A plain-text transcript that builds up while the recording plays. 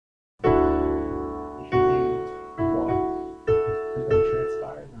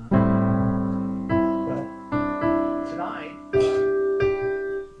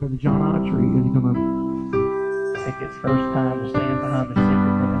Brother John Autry is going to take his first time to stand behind the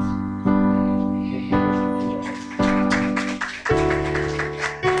sacred desk.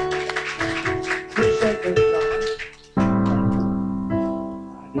 Appreciate Brother John.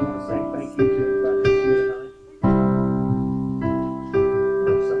 I do want to say thank you to everybody that's here tonight.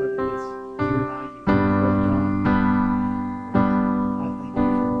 Some of you that's here tonight, you know Brother John. I thank you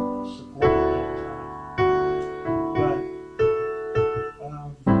for supporting him tonight. But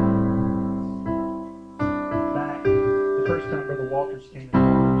back the first time Brother Walters came to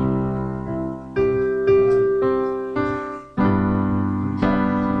college,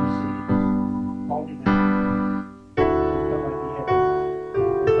 called him out. He felt like he had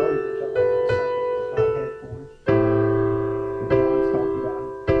authority to tell him something that God had for him. And John's talked about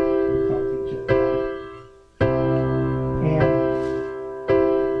it. We talked to each other about it. And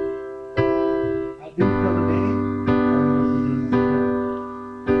I do feel the need.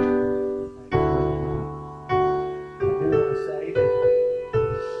 I do want to say that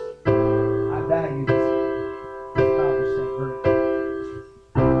I value this Bible study group.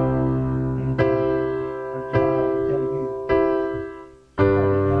 And Brother John, I will tell you, I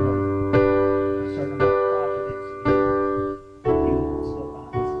didn't have a certain amount of confidence in you. You would step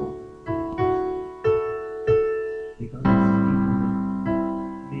behind this pulpit. Because this is people that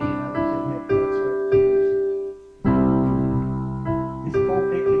me and others have had blood, sweat, and tears. This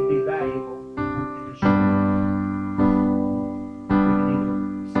pulpit can be valuable or can destroy it. We can either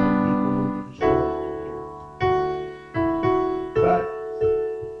save people or we can destroy it. But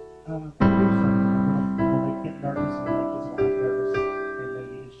I'm going to do something. I'm going to make him nervous, I'm going to make his wife nervous, and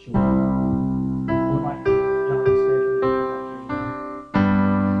maybe his children. We're like John and Stephanie. We're like here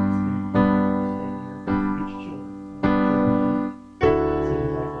tonight. Stand here. Get your children. Sit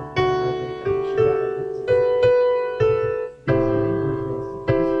back with them. She got her lips in. Destiny, where's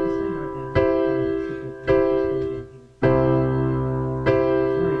Destiny? Just stand right down. Sit there. Just stand down here.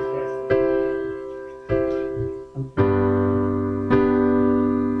 Where is Destiny?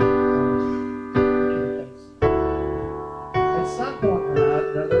 At some point or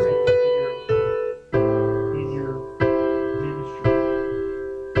another in your ministry,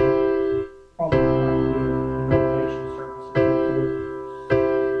 probably like the ordination service and so forth.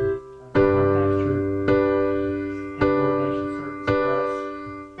 Our pastor had an ordination service for us,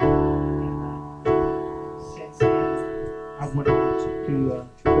 and since then I went on to go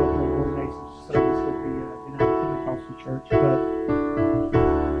through an ordination service with the United Pentecostal Church, but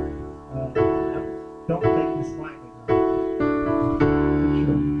don't take this lightly.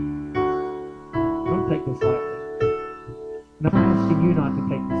 Sure. Don't take this lightly. And I'm asking you not to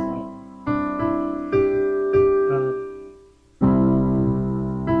take this lightly.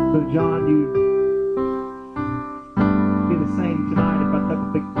 Brother John, you'd be the same tonight if I took a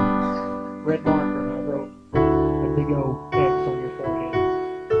big red marker and I wrote a big old X on your forehead.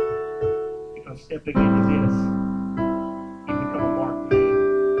 Because stepping into this, you become a marked man.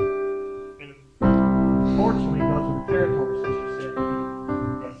 And fortunately, those are the territory sisters said to me,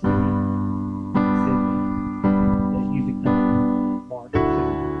 Destiny said that you become marked too.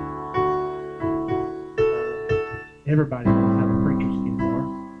 Everybody knows how the preacher's kids are.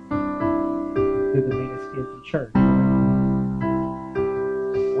 They're the meanest kids in church.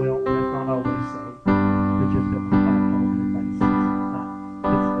 Well, that's not always so. They're just up on the platform and everybody sees it. Not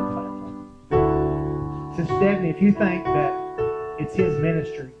this is the platform. So Stephanie, if you think that it's his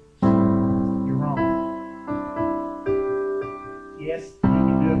ministry, you're wrong. Yes, he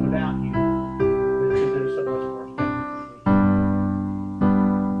can do it without you, but he'll do so much more effectively.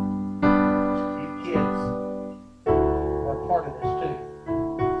 You kids are part of this too.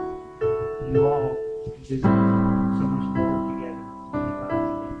 You all can do so much more together.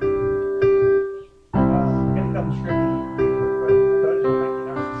 I've got a couple scriptures to read for you, but those will make you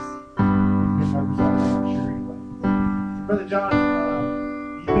nervous. You've been nervous already, I'm sure anyway. So Brother John,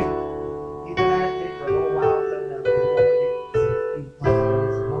 you've been active for a little while, so now the Lord told me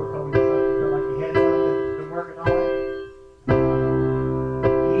something. You felt like you had something, been working on it.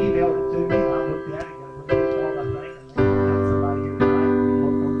 He emailed it to me, and I looked at it and got a really good form, I think. And then I had somebody here tonight who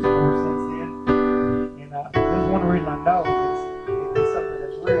worked on some more since then. And there's one reason I know it's something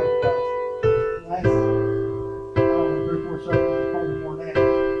that's real because last, three or four services, probably more than that.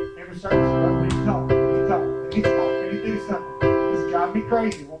 Every service, he talked, and he do something. It's driving me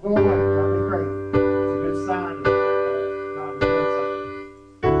crazy. Won't go away. It's driving me crazy. It's a good sign that God is doing something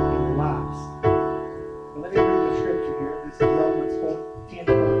in their lives. But let me read the scripture here. This is Romans 10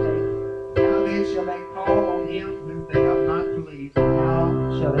 to 14. How then shall they call on him whom they have not believed? How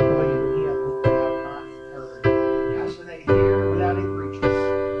shall they believe in him whom they have not heard? How shall they hear without a preacher?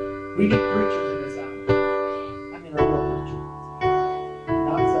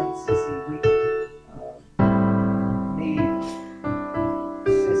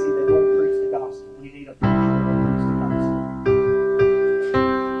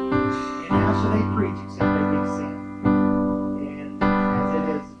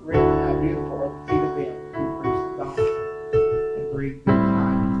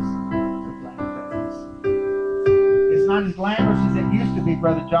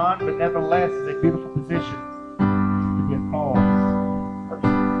 Brother John, but nevertheless is a beautiful position to be a called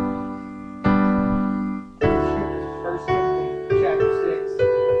person. 1 Timothy chapter 6.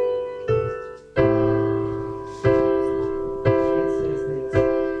 It says this,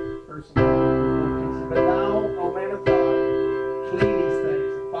 verse 11. But thou, O man of God, flee these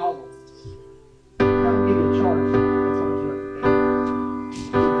things and follow. I'm going to give you a charge. That's what I was doing today.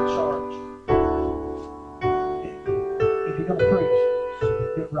 Give you a charge. If you're going to preach,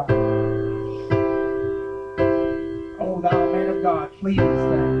 do it right. Oh, thou man of God, flee these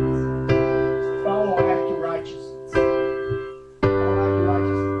things. Follow after righteousness. Follow after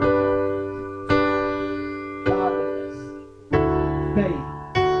righteousness. Godliness, faith,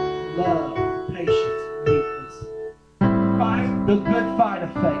 love, patience, meekness. Fight the good fight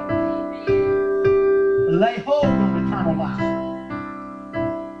of faith. Lay hold on eternal life.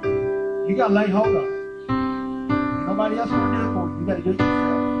 You got to lay hold on it. Nobody else will do it for you. You got to do it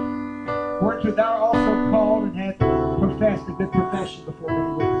yourself. Whereto thou art also called and hast professed a good profession before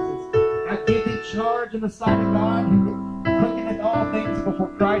many witnesses. I give thee charge in the sight of God, who looketh all things before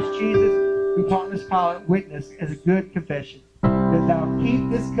Christ Jesus, who Pontius Pilate witnessed as a good confession, that thou keep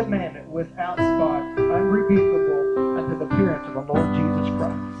this commandment without spot, unrebukable, unto the appearance of the Lord Jesus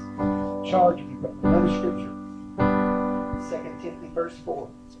Christ. Charging you, brother. Another scripture. 2 Timothy verse 4.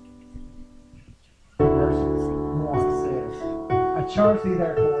 Verse 1 says, I charge thee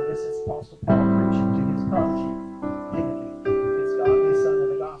therefore, this is Apostle Paul preaching to his protege, Timothy, his God, his son in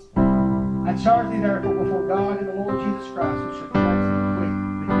the gospel. I charge thee therefore before God and the Lord Jesus Christ, who shall judge the quick,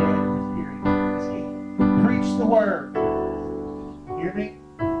 the dead in his period, his kingdom. Preach the word. Hear me?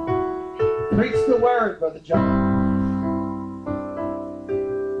 Preach the word, Brother John.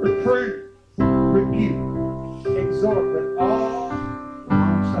 Reprove, rebuke, exhort with all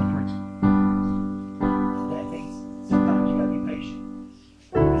long suffering. That means sometimes you gotta be patient.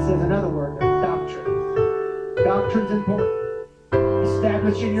 It says another word there, doctrine. Doctrine's important.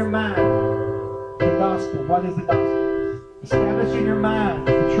 Establish in your mind the gospel. What is the gospel? Establish in your mind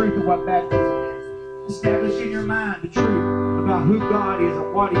the truth of what baptism is. Establish in your mind the truth about who God is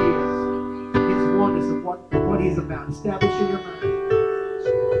and what He is. His oneness of what He is about. Establish in your mind.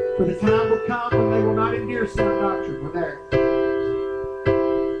 For the time will come when they will not endure sound doctrine. We're there.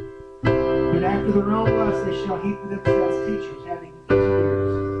 But after their own lust they shall heap to themselves teachers having itching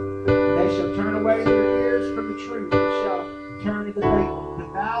ears. And they shall turn away their ears from the truth and shall turn to the fables.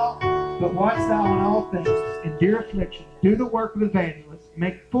 But watch thou in all things, endure affliction, do the work of evangelists,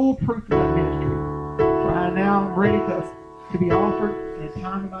 make full proof of that ministry. For I now am ready to be offered, and the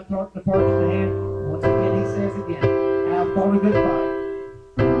time of my departure to hand. Once again he says again, I have fought a good fight.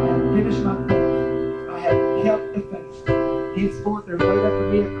 I have finished my course. I have kept the faith. Henceforth there is laid up for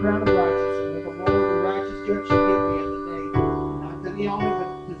me a crown of righteousness, and when the Lord, the righteous judge, shall give me in the day, not to the only,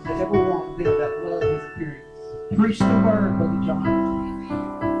 but to every one of them that love His appearing. Preach the word, Brother John.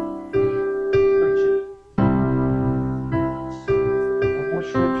 Preach it. One more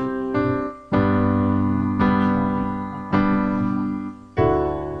scripture.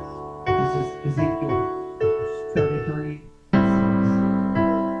 This is Ezekiel 33.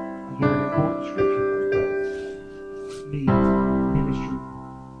 Ministry,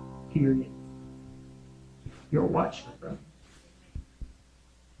 period. You're a watchman, brother.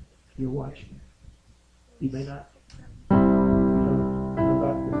 You're a watchman. You may not know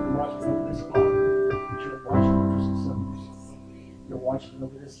about the watchman over this block, but you're a watchman for some souls. You're a watchman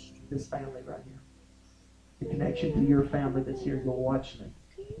over this family right here. The connection to your family that's here, you're a watchman.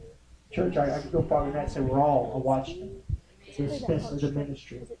 Church, I could go farther than that and say we're all a watchman. Especially the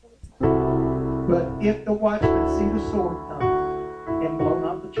ministry. But if the watchmen see the sword come and blow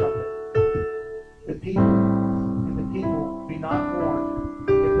not the trumpet, the people be not warned.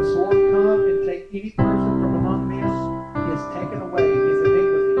 If the sword come and take any person from among them, he is taken away. His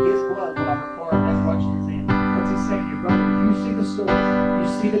iniquity, his blood will I require that watchman's hand. What's he saying here, brother? You see the sword, you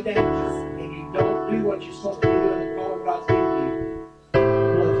see the danger, and you don't do what you're supposed to do in the call God's given you.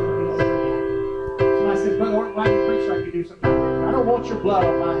 Blood's going to be on your hand. Somebody says, Brother, why do you preach like you do sometimes? I don't want your blood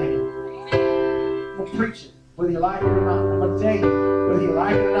on my hand. I'm preaching, whether you like it or not. I'm going to tell you, whether you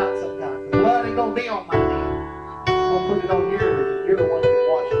like it or not sometimes. The blood ain't going to be on my hand. I'm going to put it on yours. You're the one that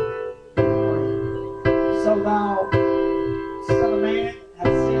watches. So thou, son of man,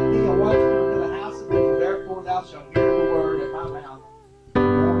 hast sent thee a watchman unto the house of Israel. Therefore thou shalt hear the word in my mouth.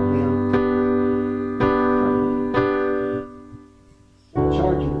 I'll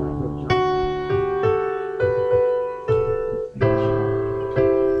charge you tonight, Brother John.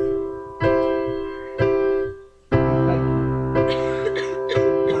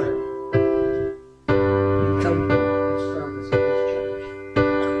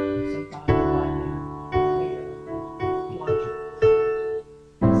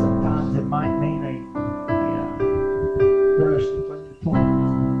 might mean a brush to clean the toilet.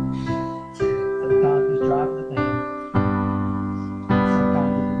 Sometimes it's driving the van.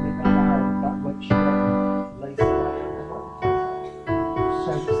 Sometimes it's a midnight hour about what she does. Lay somebody on the road.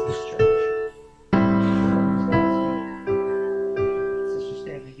 So does this church. Sister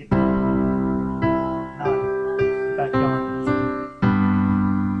Stephanie, get not back on.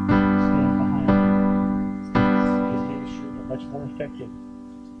 Stand behind me. His ministry is much more effective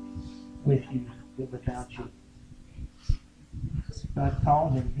with you than without you. God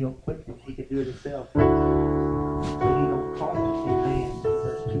called him, he'll quit it. He could do it himself. But he don't call it a man. He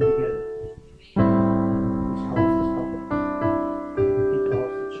does two together. He calls us couple. He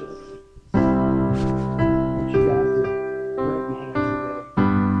calls the children. Would you guys to grab your hands together?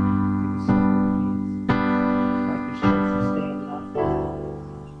 Give us some hands. Like this church is standing up.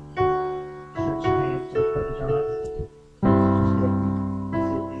 Stretch your hands to Brother John. Just take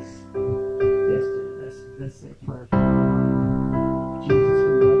me. Sit this. Let's say a prayer. Jesus,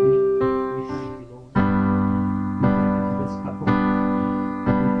 we love you. We thank you, Lord. We thank you for this couple.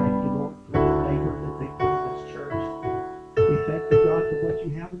 We thank you, Lord, for the labor that they put in this church. We thank you, God, for what you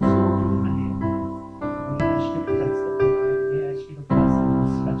have in store for them ahead. We ask you to bless them tonight. We ask you to bless them in a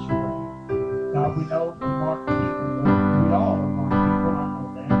special way. God, we know we're marked people, Lord. We all are marked people. I know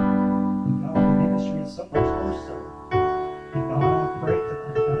that. But God, the ministry is so much more so. And God, I pray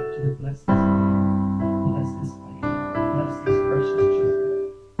tonight, God, you to bless this man. Bless this man. Bless these precious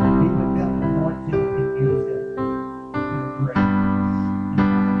children. Be with them, anoint them, and use them in a great and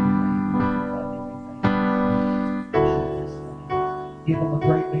mighty way. We love you. We thank you. In Jesus' name. Give them a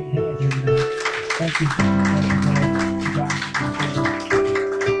great big hand here tonight. Thank you for you guys.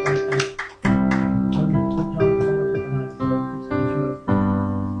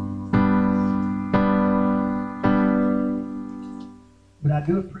 But I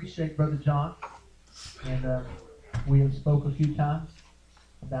do appreciate Brother John, and we have spoke a few times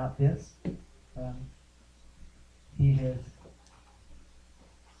about this. He has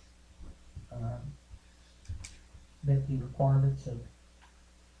met the requirements of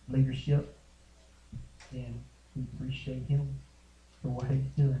leadership, and we appreciate him for what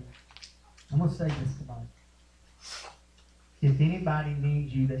he's doing. I'm going to say this tonight. If anybody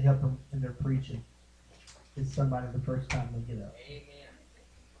needs you to help them in their preaching, it's somebody the first time they get up. Amen.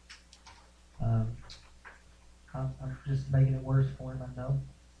 I'm just making it worse for him, I know.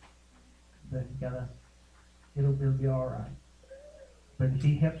 But it'll be all right. But if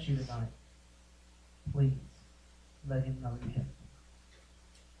he helps you tonight, please let him know you helped him.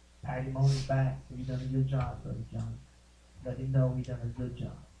 Pat him on his back. So you've done a good job, Brother John. Let him know he's done a good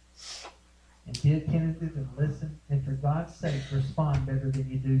job. And be attentive and listen. And for God's sake, respond better than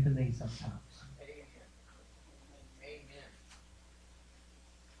you do to me sometimes.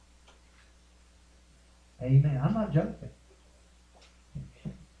 Amen. I'm not joking.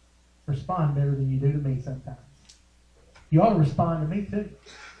 Respond better than you do to me sometimes. You ought to respond to me too.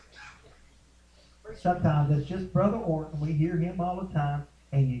 Sometimes it's just Brother Orton. We hear him all the time,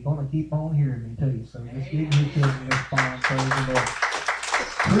 and you're going to keep on hearing me too. So just give me a chance to respond. Praise the Lord.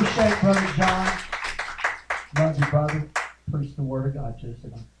 Appreciate Brother John. Love you, brother. Preach the word of God to us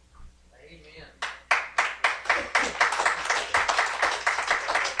tonight.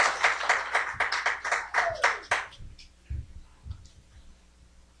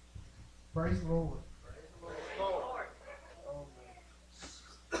 Praise the Lord. Praise the Lord.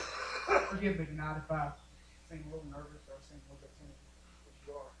 Forgive me tonight if I seem a little nervous or I seem a little bit tentative.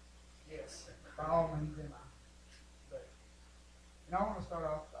 You are. Yes. By all means, am I. But I want to start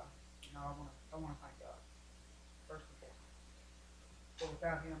off by, I want to thank God first and foremost. For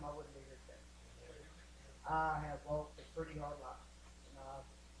without Him, I wouldn't be here today. I have walked a pretty hard life.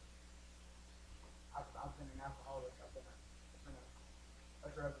 I've been an alcoholic. I've been a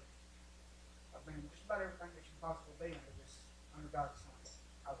drug. I've been just about everything that you can possibly be under God's Son.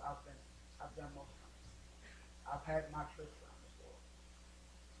 I've done most things. I've had my trips around this world.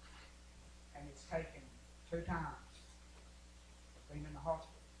 And it's taken 2 times of being in the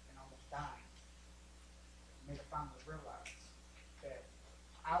hospital and almost dying for me to finally realize that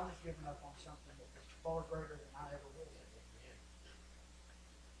I was giving up on something that was far greater than I ever will.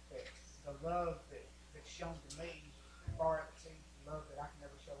 That the love that's shown to me far exceeds the love that I can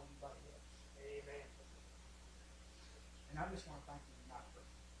never show anybody else. Amen. And I just want to thank you tonight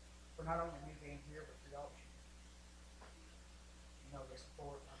for not only me being here, but for y'all. The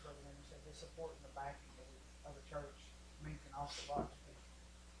support, my brother Lincoln said, the support and the backing of the church means an awful lot to me.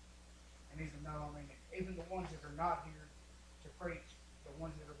 And even the ones that are not here to preach, the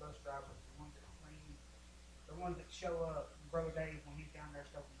ones that are bus drivers, the ones that clean, the ones that show up, Brother Dave when he's down there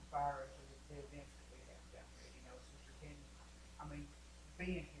stoking the fire after I mean,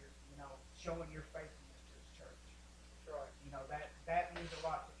 being here, showing your faithfulness to His church. That's right. That means a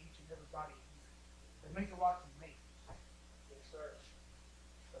lot to each and everybody here. It means a lot to me. Yes, sir.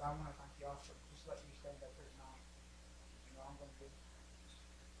 But I want to thank y'all for just letting me stand up here tonight. I'm going to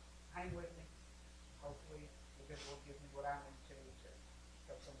hang with me. Hopefully, because it will give me what I need to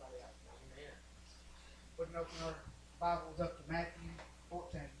help somebody out. Amen. We can open our Bibles up to Matthew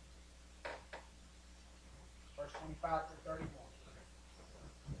 14, verse 25 through 31.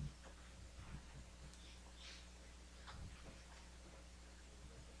 Amen.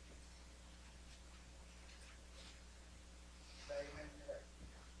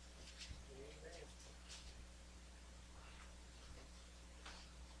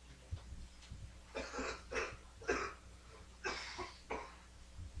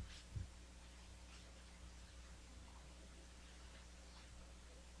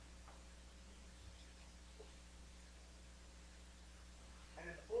 And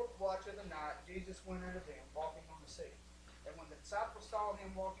in the fourth watch of the night, Jesus went unto them, walking on the sea. And when the disciples saw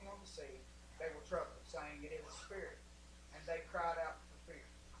him walking on the sea, they were troubled, saying, It is a spirit. And they cried out for fear.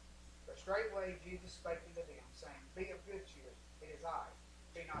 But straightway Jesus spake unto them, saying, Be of good cheer, it is I,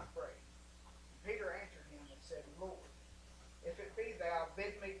 be not afraid. And Peter answered him and said, Lord, if it be thou,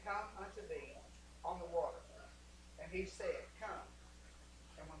 bid me come unto thee on the water. And he said, Come.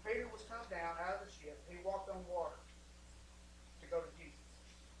 And when Peter was come down out of the ship, he walked on water to go to Jesus.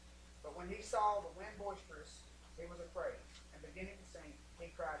 But when he saw the wind boisterous, he was afraid. And beginning to sink,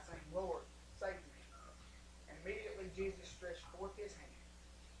 he cried, saying, Lord, save me. And immediately Jesus stretched forth his hand,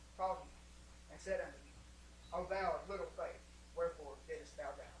 called him, and said unto him, O thou of little faith, wherefore didst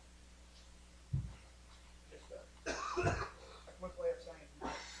thou doubt? Just a quick way of saying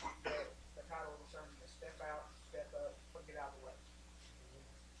tonight that the title of the sermon is Step Out, Step Up, or Get Out of the Way.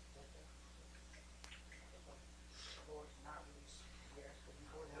 Lord, tonight we ask that you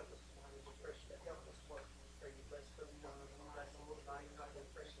Lord, help us tonight in the precious name. Help us work. Pray you bless Brother John. Bless the Lord by your God, your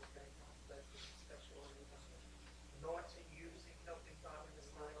precious name. Bless him special anointing, using, helping God in this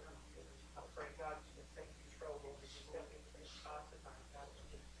night. I pray, God, that you can take control over this step into this God tonight. God,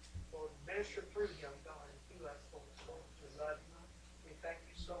 that you, Lord, minister through him, God, and through us, Lord. Lord, we love you. We thank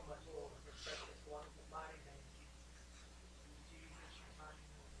you so much, Lord, for such a wonderful, mighty name, Jesus. In Jesus, your mighty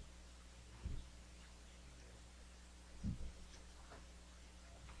name.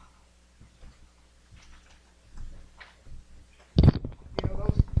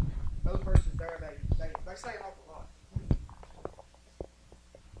 Those verses there, they say an awful lot.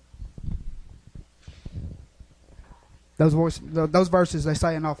 Those verses, they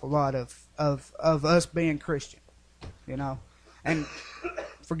say an awful lot of us being Christian, And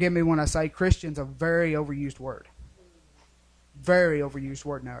forgive me when I say Christian's a very overused word. Very overused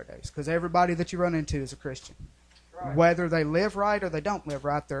word nowadays, because everybody that you run into is a Christian. Right. Whether they live right or they don't live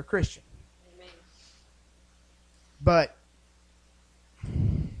right, they're a Christian. Amen. But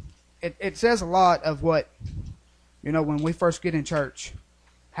it says a lot of what, when we first get in church,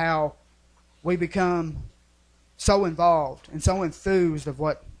 how we become so involved and so enthused of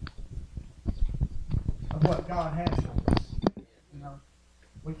what God has for us.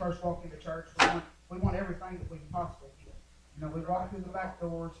 We first walk into church, we want everything that we can possibly get. We walk through the back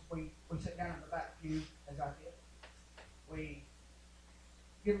doors, we sit down in the back pew, as I did. We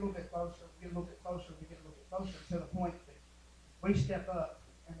get a little bit closer, we get a little bit closer to the point that we step up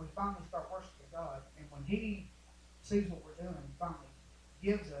and we finally start worshiping God. And when He sees what we're doing and finally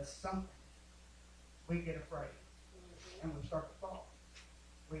gives us something, we get afraid and we start to fall.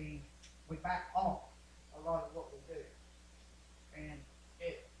 We back off a lot of what we do. And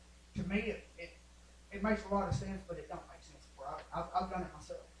to me, it makes a lot of sense, but it don't make sense. I've done it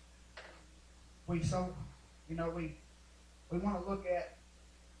myself. We want to look at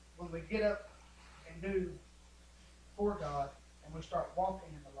when we get up and do for God, and we start walking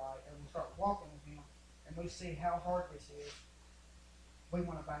in the light, and we start walking with Him, and we see how hard this is. We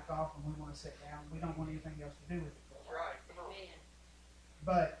want to back off and we want to sit down. We don't want anything else to do with it. That's right. Amen.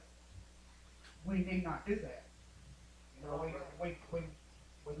 But we need not do that.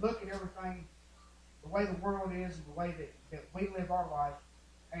 We look at everything the way the world is and the way that we live our life,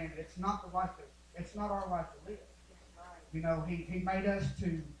 and it's not our life to live. He made us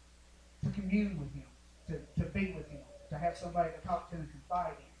to commune with Him, to be with Him, to have somebody to talk to and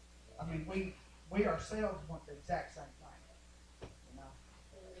confide in. I mean, we ourselves want the exact same thing.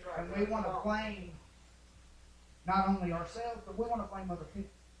 And we want to blame not only ourselves, but we want to blame other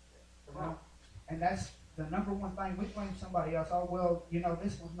people. And that's the number one thing. We blame somebody else. Oh, well,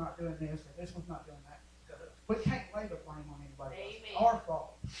 this one's not doing this, or this one's not doing that. We can't lay the blame on anybody else. It's our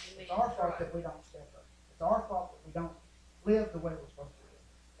fault. It's our fault that we don't step up. It's our fault that we don't live the way we're supposed to live.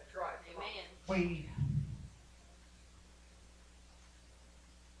 That's right. Amen.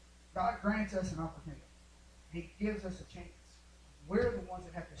 God grants us an opportunity. He gives us a chance. We're the ones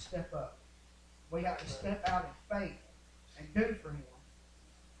that have to step up. We have to step out in faith and do for Him,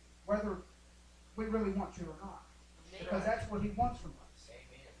 whether we really want to or not. Because that's what He wants from us.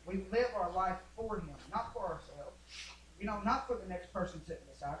 We live our life for Him, not for ourselves. Not for the next person sitting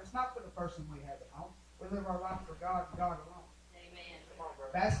beside us, not for the person we have at home. We live our life for God and God alone. Amen.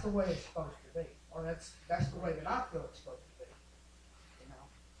 That's the way it's supposed to be. Or that's the way that I feel it's supposed to be.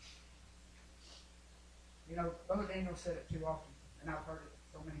 Brother Daniel said it too often, and I've heard it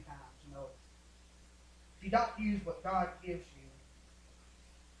so many times. If you don't use what God gives you,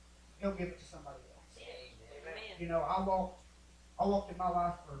 He'll give it to somebody else. Amen. I walked in my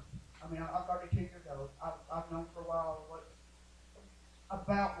life I'm 32 years old. I've known for a while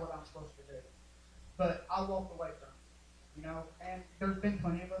about what I'm supposed to do, but I walked away from it. And there's been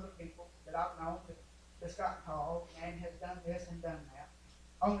plenty of other people that I've known that's gotten called and has done this and done that,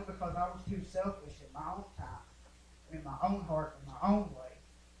 only because I was too selfish in my own time, in my own heart, in my own way,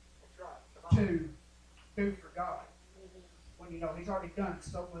 to do for God. When He's already done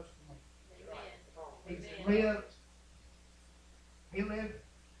so much for me. He lived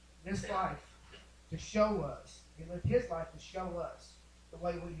this life to show us. He lived His life to show us the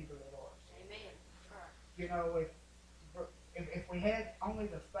way we need to live ours. If we had only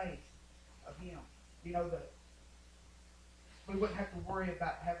the faith of Him, we wouldn't have to worry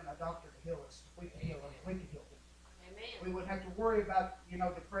about having a doctor to heal us. If we could heal us, we could heal them. We wouldn't have to worry about,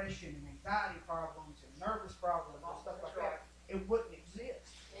 depression and anxiety problems and nervous problems and stuff like that. It wouldn't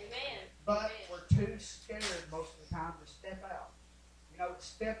exist. Amen. But we're too scared most of the time to step out. To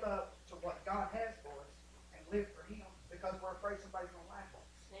step up to what God has for us and live for Him, because we're afraid somebody's going to laugh at us.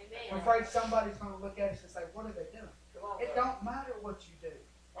 Amen. We're afraid somebody's going to look at us and say, what are they doing? It don't matter what you do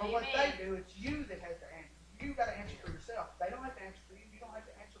or what they do. It's you that has to answer. You got to answer for yourself. They don't have to answer for you. You don't have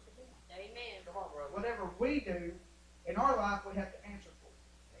to answer for them. Amen. Come on, brother. Whatever we do in our life, we have to answer for.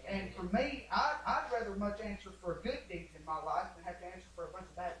 And for me, I'd rather much answer for good deeds in my life than have to answer for a bunch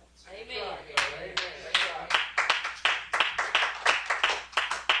of bad ones. Amen. Amen. That's right.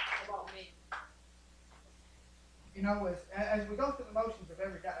 As we go through the motions of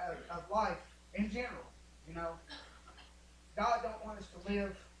every day, of life in general, God don't want us to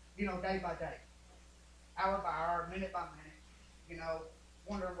live, day by day, hour by hour, minute by minute,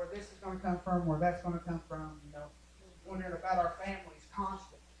 wondering where this is going to come from, where that's going to come from, wondering about our families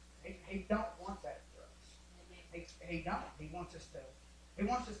constantly. He don't want that for us. He don't. He wants us to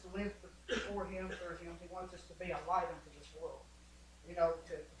live for Him, through Him. He wants us to be a light unto this world.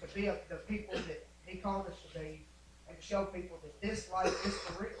 To be the people that He called us to be, and to show people that this life is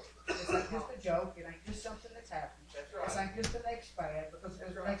for real. It's not just a joke. It ain't just something that's happened. This ain't just the next fad, because if it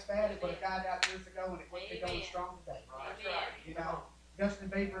was the next fad, it would have died out years ago, and it wouldn't be going strong today. Justin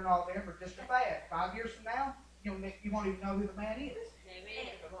Bieber and all them are just a fad. 5 years from now, you won't even know who the man is.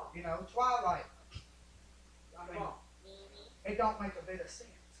 Twilight. It don't make a bit of sense.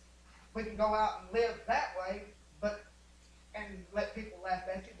 We can go out and live that way, and let people laugh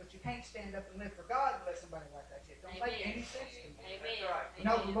at you, but you can't stand up and live for God and let somebody laugh at you. It don't make any sense to me.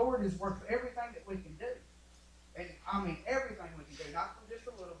 Amen. The Lord is worth everything that we can do. And everything we can do, not from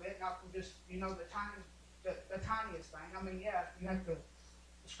just a little bit, not from just, the tiniest thing. You have to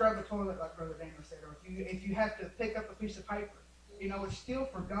scrub the toilet, like Brother Daniel said, or if you have to pick up a piece of paper, it's still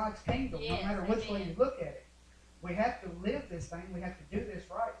for God's kingdom, no matter which way you look at it. We have to live this thing. We have to do this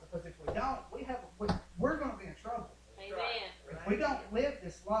right, because if we don't, we're going to be in trouble. Amen. If we don't live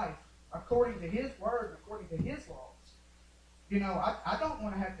this life according to His word and according to His laws, I don't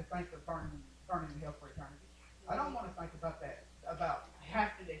want to have to think of burning in hell for eternity. I don't want to think about that, about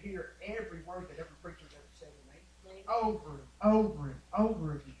having to hear every word that every preacher's ever said to me over and over and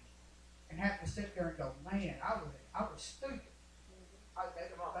over again, and have to sit there and go, man, I was stupid.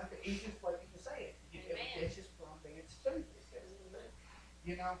 That's the easiest way you can say it. It's just from being stupid.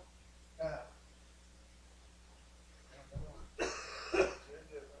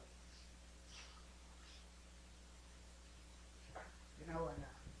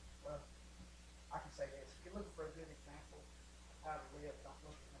 I can say this. If you're looking for a good example of how to live, don't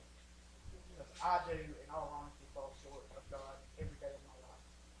look at me. Because I do, in all honesty, fall short of God every day of my life.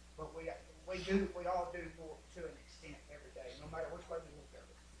 But we all do more to an extent every day, no matter which way we look at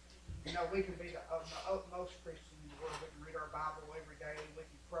it. We can be the utmost Christian in the world. We can read our Bible every day. We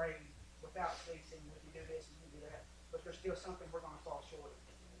can pray without ceasing. We can do this and we can do that. But there's still something we're going to fall short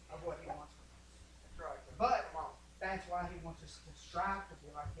of what He wants from us. That's right. But that's why He wants us to strive to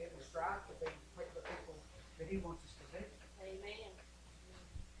be like Him, and strive to be the people that He wants us to be. Amen.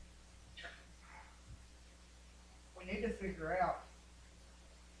 We need to figure out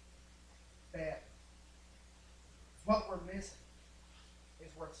that what we're missing is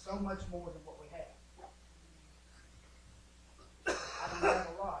worth so much more than what we have. I don't have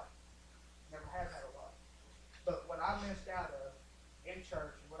a lot. Never have had a lot. But what I missed out of in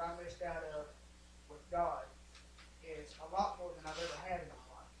church and what I missed out of with God is a lot more than I've ever had in my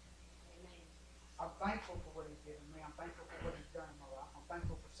life. Amen. I'm thankful for what He's given me. I'm thankful for what He's done in my life. I'm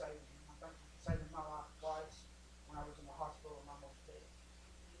thankful for saving me. I'm thankful for saving my life twice when I was in the hospital and almost dead.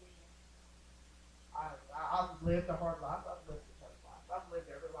 I've lived a hard life. I've lived a tough life. I've lived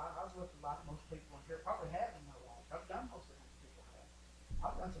every life. I've lived the life most people in here probably have in their life. I've done most of the things people have.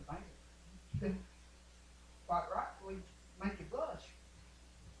 I've done some things that quite rightfully make you blush.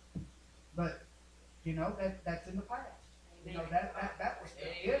 But you know that's in the past. You know that was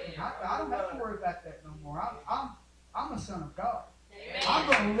forgiven. I don't have to worry about that no more. I'm a son of God. Amen. I'm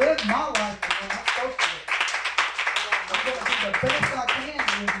going to live my life the way I'm supposed to live. I'm going to do the best I can to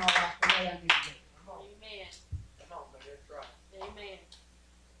live my life the way I need to live. Amen. Come on, man, that's right. Amen.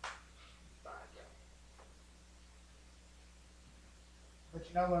 But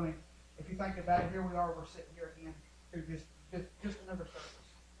you know, I mean, if you think about it, here we are, we're sitting here again through just another service.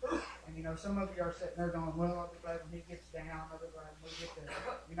 And you know, some of you are sitting there going, well, I'll be glad when he gets down, I'll be glad when we get to,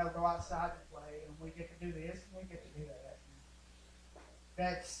 you know, go outside and play, and we get to do this, and we get to do that.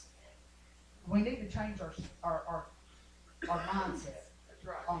 We need to change our mindset That's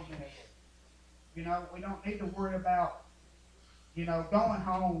right. on this. You know, we don't need to worry about, you know, going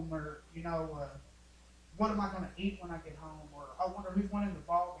home or, you know, what am I going to eat when I get home? Or I wonder who's winning the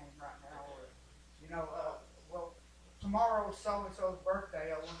ball game right now. Or, you know, well, tomorrow's so-and-so's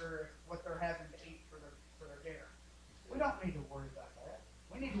birthday. I wonder what they're having to eat for their dinner. We don't need to worry about that.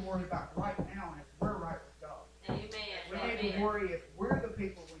 We need to worry about right now and if we're right with God. Amen. We need to worry if we're the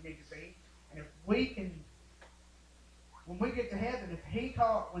people we need to be. And if we can, when we get to heaven,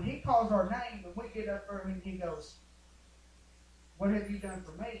 when He calls our name and we get up there and He goes, what have you done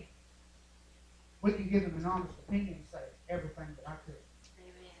for me? We can give Him an honest opinion and say, everything that I could.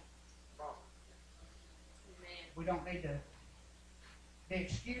 Amen. Amen. We don't need to, the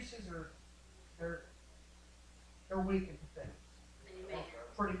excuses they're weak and pathetic. Amen.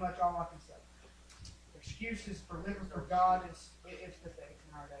 That's pretty much all I can say. Excuses for living for God is pathetic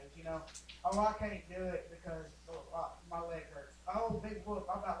in our days. You know, oh, I can't do it because my leg hurts. Oh, big whoop,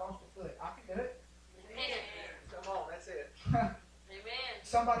 I about lost a foot. I can do it. Amen. Come on, that's it. Amen.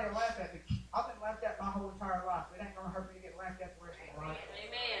 Somebody will laugh at me. I've been laughed at my whole entire life. It ain't going to hurt me to get laughed at the rest of my life.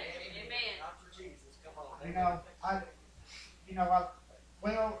 Amen. Amen. Not for Jesus. Come on.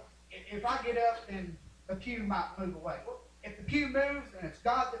 If I get up, then the pew might move away. Well, if the pew moves, then it's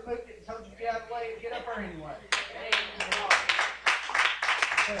God that moved it and told you to get out of the way and get up there anyway.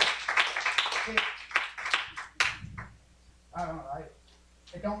 I don't know.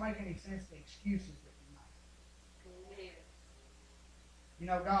 It don't make any sense, the excuses that you make. Amen. You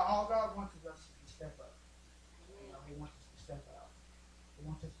know, all God wants is us to step up. You know, He wants us to step out. He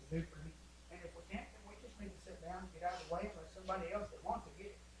wants us to do for Him. And if we can't, then we just need to sit down and get out of the way and let somebody else that wants to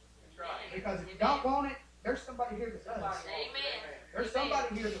get it. That's right. Because if you don't want it, there's somebody here that does. Amen. There's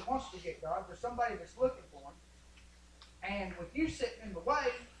somebody here that wants to get God. There's somebody that's looking for Him. And with you sitting in the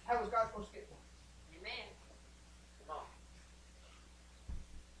way, how is God supposed to get to Him? Amen. Come on.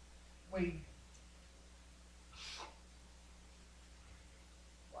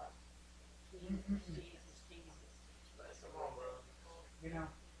 Jesus. Come on, bro. You know,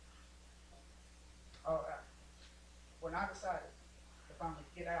 when I decided to finally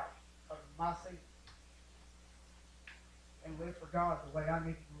get out of my seat and live for God the way I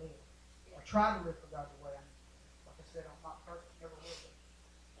needed to live, or try to live for God the way I need to live. Like I said, I'm not perfect, never will be.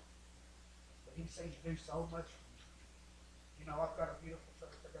 But He seems to do so much for me. You know, I've got a beautiful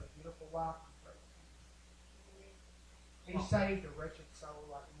church, I've got a beautiful wife. He saved a wretched soul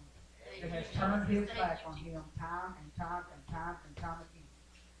like me that has turned his back on Him time and time and time and time again.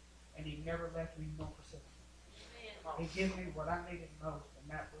 And He never left me nor forsaken me. He gave me what I needed most, and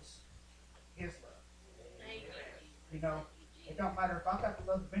that was His love. You know, it don't matter if I've got the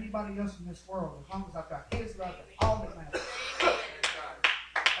love of anybody else in this world, as long as I've got His love, that's all that matters.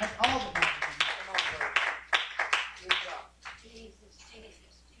 That's all that matters. Come on, bro. Good job. Jesus.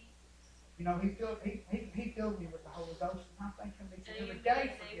 You know, He filled me with the Holy Ghost, and I thank Him each and every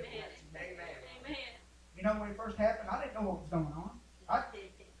day for giving that to me. Amen. You know, when it first happened, I didn't know what was going on.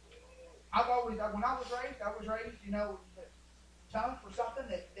 When I was raised, you know, tongue for something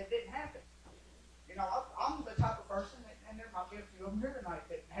that didn't happen. You know, I'm the type of person, and there might be a few of them here tonight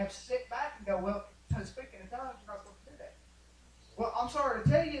that have sit back and go, well, speaking in tongues, you're not supposed to do that. Well, I'm sorry to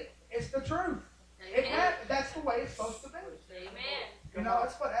tell you, it's the truth. It Amen. happened. That's the way it's supposed to be. Amen. You know,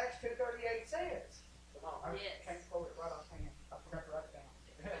 that's what Acts 2:38 says. Come on. I Yes. can't quote it right offhand. I forgot to write it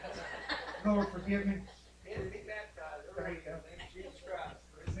down. Lord, forgive me. Be baptized. There you go. In Jesus Christ.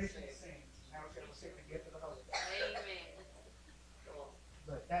 Remission of sins. Now we're going to receive the gift of the Holy Ghost. Amen. Come on.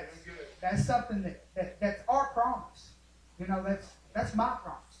 But that's something that's our promise. You know, that's my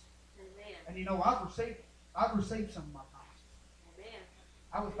promise. Amen. And you know, I've received some of my promises. Amen.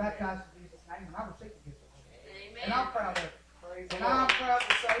 I was baptized in Jesus' name and I received the gift of the Holy Ghost. Amen. And I'm proud of it. Praise And the Lord. I'm proud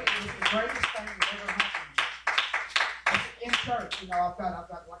to say it was the greatest thing that ever happened to me. In church, you know, I've got,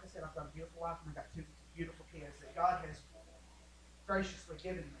 like I said, I've got a beautiful wife and I've got two beautiful kids that God has graciously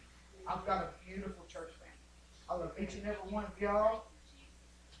given me. I've got a beautiful church family. I love each and every one of y'all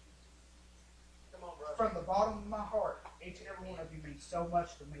Come on, brother. from the bottom of my heart. Each and every one of you means so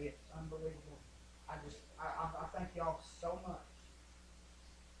much to me. It's unbelievable. I thank y'all so much.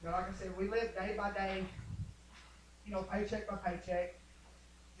 You know, like I said, we live day by day, you know, paycheck by paycheck,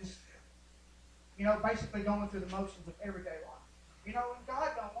 just, you know, basically going through the motions of everyday life. You know, and God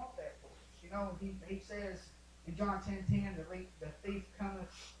don't want that for us. You know, He says in John 10:10, the thief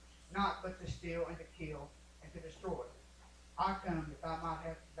cometh not but to steal and to kill and to destroy. I come that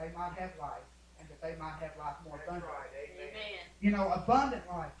they might have life, and that they might have life more That's abundantly. right. Amen. Amen. You know, abundant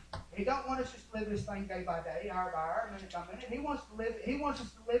life. He don't want us just to live this thing day by day, hour by hour, minute by minute. He wants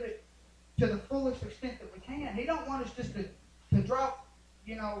us to live it to the fullest extent that we can. He don't want us just to drop,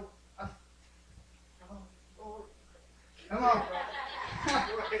 you know, come on. Go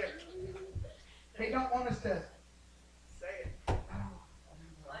ahead. He don't want us to. Say it.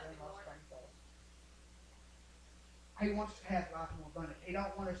 He wants us to have life more abundant. He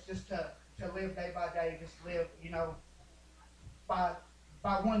don't want us just to live day by day, just live, you know, by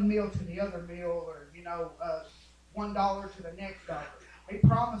one meal to the other meal, or, you know, $1 to the next dollar. He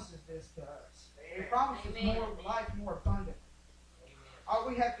promises this to us. He promises Amen. more life, more abundant. All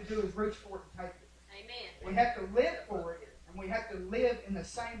we have to do is reach for it and take it. Amen. We have to live for it, and we have to live in the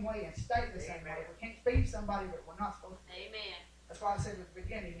same way and stay the same way. We can't feed somebody that we're not supposed to. Amen. That's why I said at the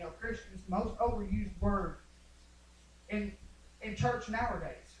beginning, you know, Christian's most overused word in church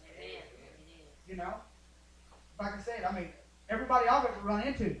nowadays. Amen. You know, like I said, I mean, everybody I've ever run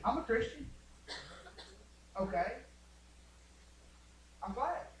into, I'm a Christian. Okay, I'm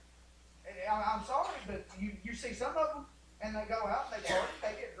glad. And I'm sorry, but you see some of them, and they go out, and they party,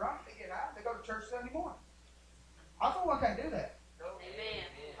 they get drunk, they get out, they go to church Sunday morning. I for one can't do that. Amen.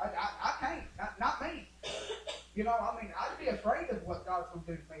 I can't. Not me. You know, I mean, I'd be afraid of what God's going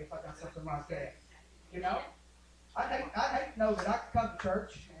to do to me if I got something like that. You know? I'd hate to know that I could come to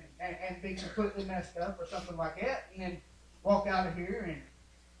church and be completely messed up or something like that, and then walk out of here and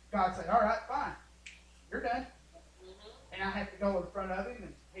God say, all right, fine, you're done. Mm-hmm. And I have to go in front of him,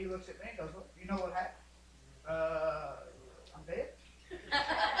 and he looks at me and goes, well, you know what happened? I'm dead.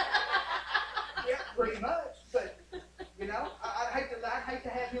 Yeah, pretty much. But you know, I'd hate to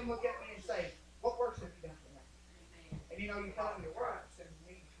have him look at me and say, "What works have you done for me?" And you know, you tell him your works, and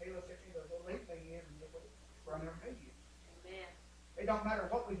he looks at me and goes, "Well, leave me in, for I never knew you." Amen. It don't matter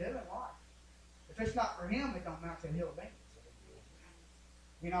what we do in life. If it's not for him, it don't amount to a hill of beans.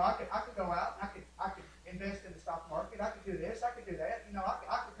 You know, I could go out and I could invest in the stock market. I could do this. I could do that. You know,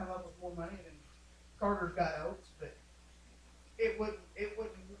 I could come up with more money than Carter's got oats, but it wouldn't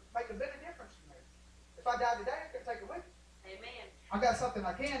make a bit of difference to me. If I died today, I could take it with me. Amen. I got something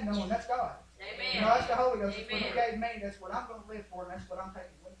I can know, and that's God. Amen. You know, that's the Holy Ghost. That's what He Amen. gave me. That's what I'm going to live for, and that's what I'm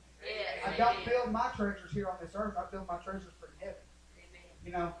taking with me. Yes. I don't Amen. build my treasures here on this earth. I build my treasures for heaven. Amen.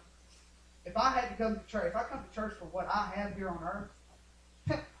 You know, if I had to come to church, if I come to church for what I have here on earth,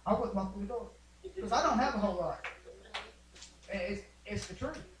 I wouldn't walk through the door because I don't have a whole lot. It's the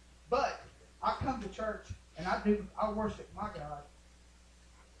truth. But I come to church and I worship my God,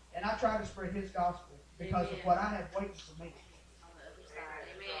 and I try to spread His gospel because of Amen. what I have waiting for me. On the other side.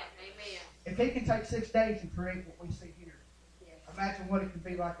 Amen. Amen. If He can take 6 days and create what we see here, Yes. imagine what it can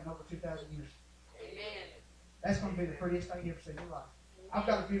be like in over 2,000 years. Amen. That's going to be the prettiest thing you ever see in your life. I've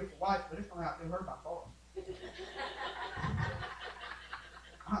got a beautiful wife, but it's going to outdo her by far.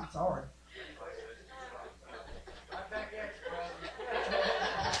 I'm sorry. Right back at you, brother.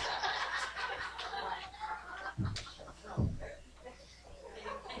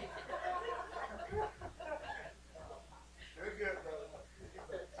 Very good, brother.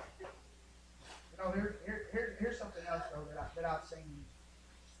 You know, here's something else though that I've seen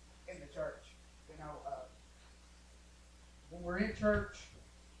in the church. You know, when we're in church,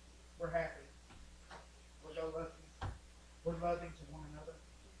 we're happy. We're go lucky. We're loving to one another.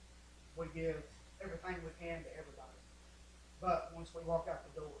 We give everything we can to everybody. But once we walk out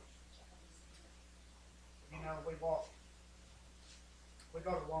the doors, you know, we go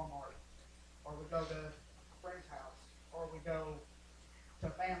to Walmart, or we go to a friend's house, or we go to a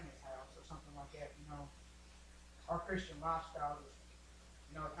family's house, or something like that. You know, our Christian lifestyle just,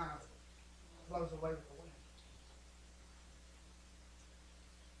 you know, it kind of blows away with the wind.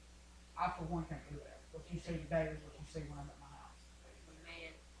 I, for one, can't do that. What you see today is what you see when I'm at my house.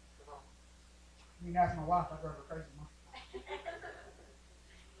 Amen. You can ask my wife, I drove her crazy, Mom.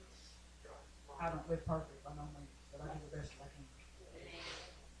 I don't live perfect by no means, but I do the best I can. Amen.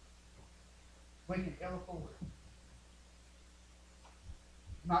 We can ill afford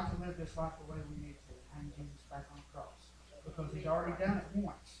not to live this life the way we need to, hang Jesus back on the cross. Because he's already done it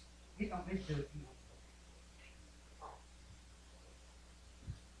once. He don't need to do it again.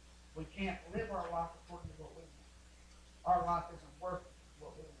 We can't live our life according to what we want. Our life isn't worth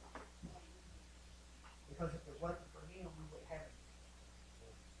what we want. Because if it wasn't for him, we would have it.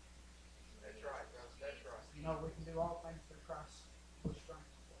 That's right, brother. That's right. You know, we can do all things through Christ who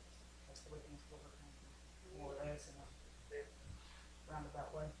strengthens us. That's the Philippians 4, more or less in a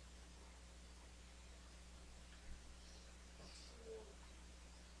roundabout way.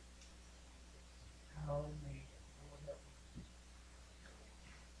 Oh me, Lord help me.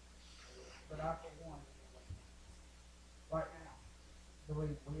 But I, for one, right now,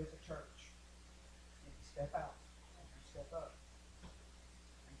 believe we as a church need to step out and step up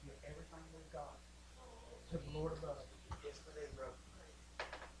and give everything we've got to the Lord above. Yes, we do, brother.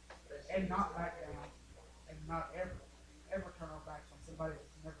 And not back down, and not ever turn our backs on somebody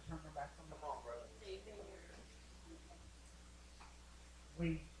that's never turned their backs on the Come on, brother.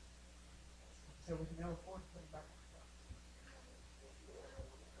 we can ill afford to put it back on the cross.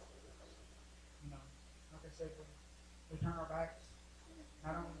 You know, like I said, we turn our backs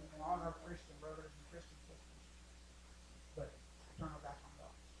not only on our Christian brothers and Christian sisters, but we turn our back on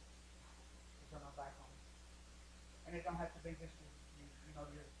God. We turn our back on Him. And it don't have to be just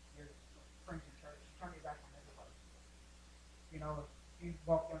your friends in church. You turn your back on everybody. You know, if you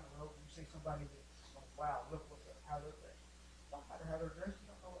walk down the road and you see somebody that's like, wow, look how they're dressed. It don't matter how they're dressed,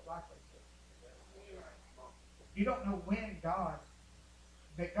 you don't know what life they live. You don't know when God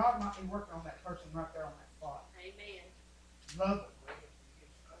might be working on that person right there on that spot. Amen. Love them.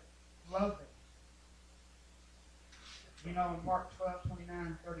 Love them. You know, in Mark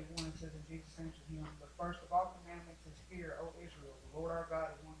 12:29-31, it says, and Jesus answered him, the first of all commandments is, hear, O Israel, the Lord our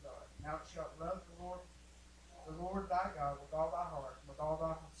God is one God. Now thou shalt love the Lord thy God with all thy heart, with all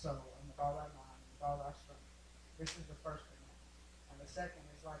thy soul, and with all thy mind, and with all thy strength. This is the first commandment. And the second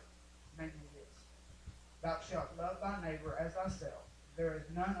is like mainly this. Thou shalt love thy neighbor as thyself. There is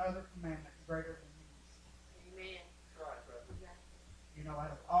none other commandment greater than these. Amen. Right, brother. You know, out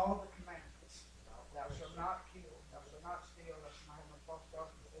of all the commandments, thou shalt not kill, thou shalt not steal, thou shalt not have no false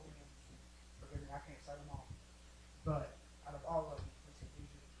gospel before men. Forgive me, I can't say them all. But out of all of them,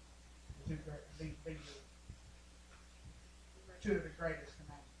 these are two of the greatest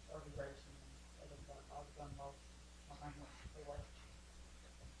commandments, or the greatest commandments of all the gun laws. I think they were.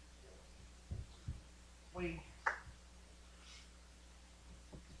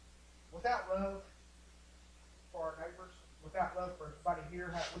 Without love for our neighbors, without love for everybody here,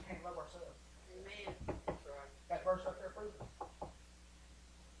 we can't love ourselves. Amen. That's right. That verse up there proves it. Come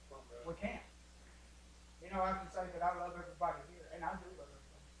on, brother. We can't. You know, I can say that I love everybody here, and I do love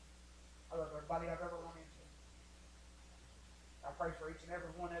everybody. I love everybody I've ever run into. I pray for each and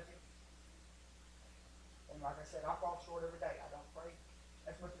every one of you. And like I said, I fall short every day. I don't pray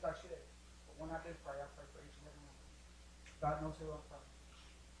as much as I should. But when I do pray, I pray for each and every one of you. God knows who I'm praying.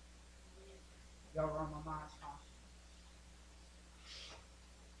 Y'all are on my minds constantly.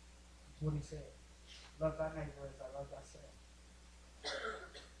 That's what he said. Love thy neighbor as I love thyself.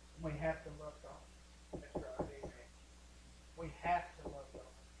 We have to love God. That's right. Amen. We have to love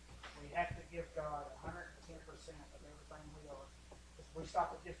God. We have to give God 110% of everything we are. If we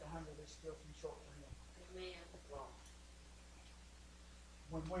stop at just 100, it's still too short for Him. Amen.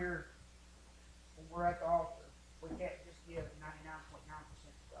 When we're at the altar, we can't just give 99.9%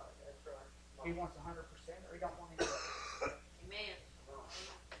 to God. That's right. He wants 100%, or He don't want any of it. Amen.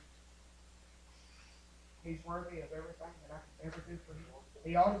 He's worthy of everything that I can ever do for Him.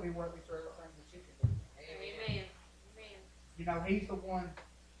 He ought to be worthy for everything that you can do. Amen. Amen. You know, He's the one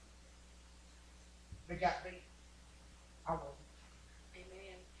that got beat. I wasn't.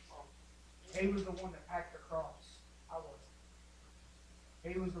 Amen. He was the one that packed the cross. I wasn't.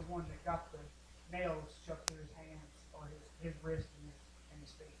 He was the one that got the nails shoved through His hands, or his wrist and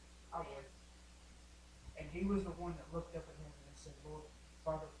his feet. I wasn't. And He was the one that looked up at Him and said, Lord,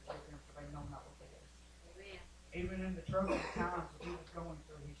 Father, forgive them, for they know not what they do. Amen. He even in the troubled times that he was going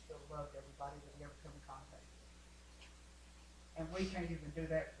through, he still loved everybody that he ever come in contact with. And we can't even do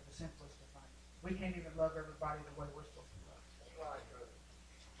that for the simplest of things. We can't even love everybody the way we're supposed to love. That's right, brother.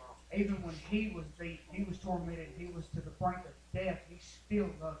 Come on. Even when he was beat, he was tormented, he was to the brink of death, he still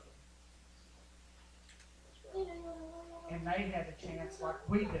loved them. That's right. And they had a chance, like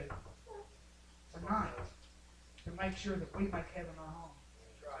we do, tonight, to make sure that we make heaven our home.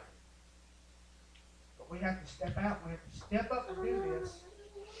 That's right. But we have to step out. We have to step up and do this.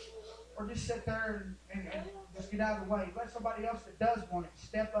 Or just sit there and just get out of the way. Let somebody else that does want it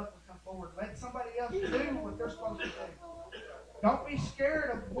step up and come forward. Let somebody else do what they're supposed to do. Don't be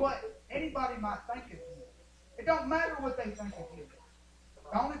scared of what anybody might think of you. It don't matter what they think of you.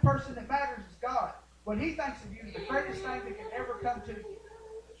 The only person that matters is God. What He thinks of you is the greatest thing that can ever come to you.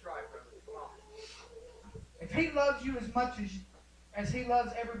 That's right, brother. Come on. If He loves you as much as He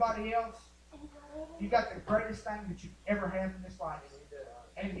loves everybody else, you got the greatest thing that you ever have in this life.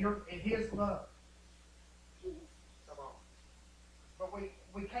 And you're in His love. Come on. But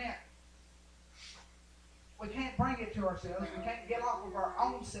we can't bring it to ourselves. We can't get off of our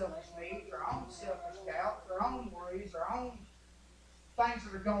own selfish needs, our own selfish doubts, our own worries, our own things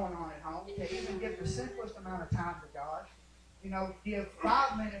that are going on at home to even give the simplest amount of time to God. You know, give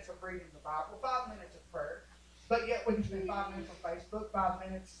 5 minutes of reading the Bible, 5 minutes of prayer. But yet we can spend 5 minutes on Facebook, 5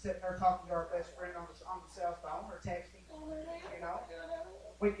 minutes sitting there talking to our best friend on the cell phone or texting. You know,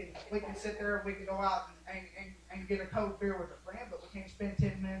 we can sit there and we can go out and get a cold beer with a friend, but we can't spend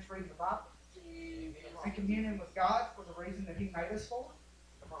 10 minutes reading the Bible and communing with God for the reason that He made us for.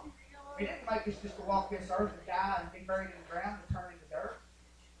 Come on. He didn't make us just to walk this earth and die and be buried in the ground and turn into dirt.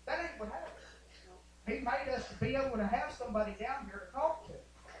 That ain't what happened. He made us to be able to have somebody down here to talk to.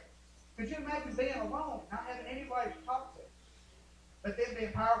 Could you imagine being alone, not having anybody to talk to, but then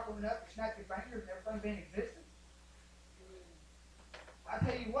being powerful enough to snap your fingers and everything being existent? I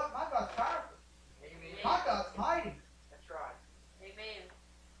tell you what, my God's powerful. Amen. My God's mighty. That's right. Amen.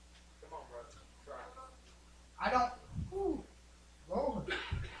 Come on, brother. That's right. I don't. Whew, Lord.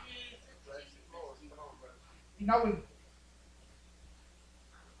 Bless you, Lord. Come on, brother. You know,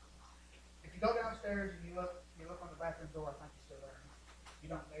 if you go downstairs and you look on the bathroom door, I think it's still there. You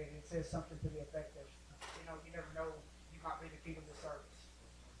don't. It says something to the effect of, you know, you never know, you might be the key to the service.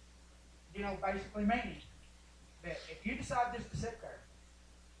 You know, basically meaning that if you decide just to sit there,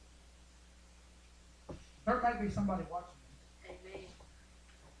 there may be somebody watching you. Amen.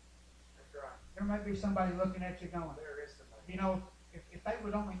 That's right. There may be somebody looking at you going, There is somebody. you know, if they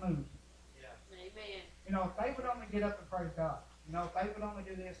would only move, Yeah. Amen. you know, if they would only get up and praise God, you know, if they would only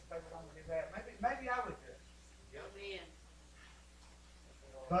do this, if they would only do that, maybe I would do it. Amen.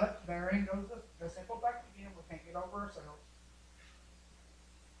 But therein goes the simple fact again, we can't get over ourselves.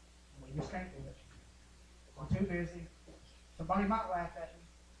 We just can't do it. We're too busy. Somebody might laugh at me.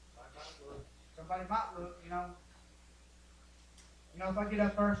 Somebody might look, you know. You know, if I get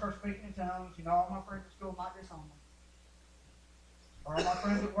up there and start speaking in tongues, you know, all my friends at school might disown me. Or all my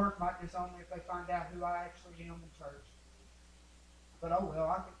friends at work might disown me if they find out who I actually am in church. But oh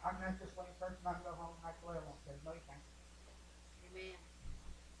well, I can act this way in church and I can go home and act the way I want to. No, you can't. Amen.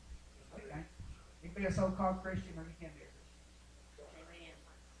 You can't. You can be a so-called Christian or you can't be a Christian. Amen.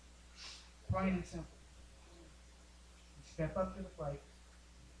 Plain and simple. You step up to the plate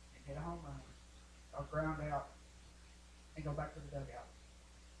and hit a home run, or ground out, and go back to the dugout.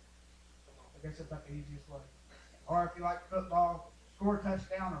 I guess that's about the easiest way. Or if you like football, score a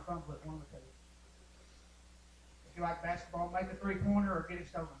touchdown or fumble it, one of the two. If you like basketball, make a three-pointer or get it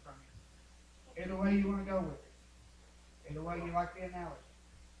stolen from you. Either way you want to go with it. Either way you like the analogy.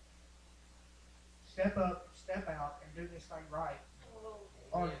 Step up, step out, and do this thing right.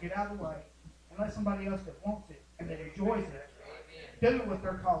 Or get out of the way and let somebody else that wants it and that enjoys it do what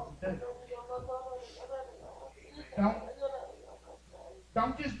they're called to do.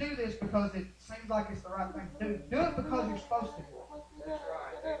 Don't just do this because it seems like it's the right thing to do. Do it because you're supposed to do it. That's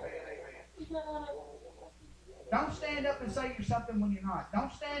right. Amen. Amen. Don't stand up and say you're something when you're not.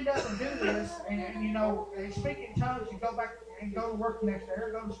 Don't stand up and do this and you know, and speak in tongues and go back and go to work the next day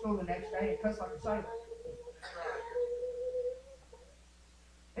or go to school the next day and cuss like a sailor. That's right.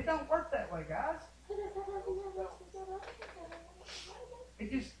 It don't work that way, guys.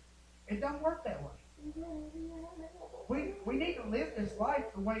 It don't work that way. We need to live this life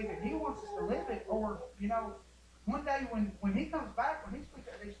the way that He wants us to live it, or you know, one day when He comes back, when He speaks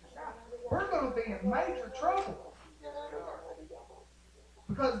that Easter shout, we're going to be in major trouble.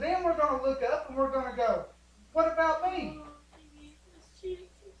 Because then we're going to look up and we're going to go, what about me?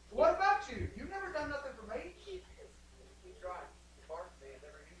 What about you? You've never done nothing for me. That's right. The Barton man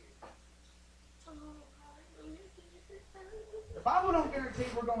never knew you. The Bible don't guarantee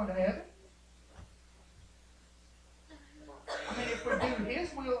we're going to heaven. I mean, if we do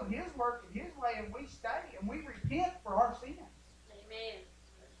His will and His work and His way, and we stay and we repent for our sins Amen.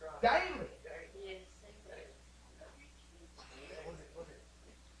 daily. Yes. Amen. Was it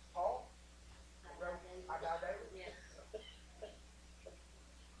Paul? I die daily. Yes.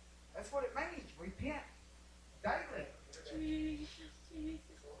 That's what it means. Repent daily.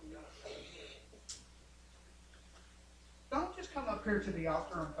 Don't just come up here to the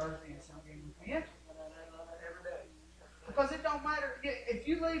altar on Thursday and Sunday and repent. Every day. Because it don't matter. If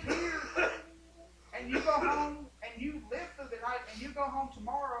you leave here and you go home and you live through the night and you go home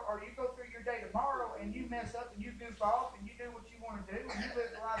tomorrow, or you go through your day tomorrow and you mess up and you goof off and you do what you want to do and you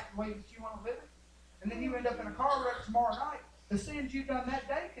live the life the way that you want to live it, and then you end up in a car wreck tomorrow night, the sins you've done that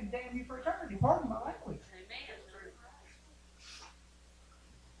day can damn you for eternity. Pardon my language. Amen.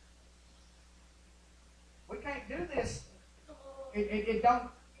 We can't do this. It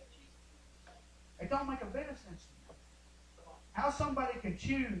don't make a bit of sense to me. How somebody can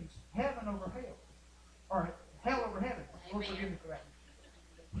choose heaven over hell, or hell over heaven. Lord, forgive me for that.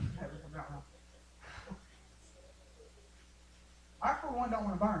 I, for one, don't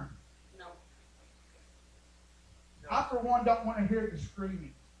want to burn. No. I, for one, don't want to hear the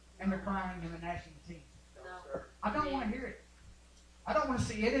screaming and the crying and the gnashing of teeth. No. I don't want to hear it. I don't want to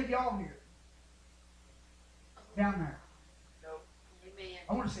see any of y'all here down there. Amen.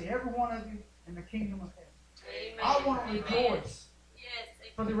 I want to see every one of you in the kingdom of heaven. Amen. I want to Amen. rejoice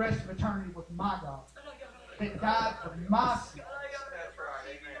Yes. for the rest of eternity with my God that died for my sins, That's right.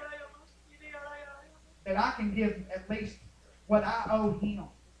 Amen. that I can give at least what I owe Him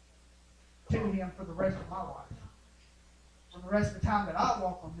to Him for the rest of my life, for the rest of the time that I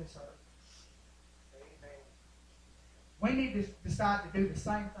walk on this earth. Amen. We need to decide to do the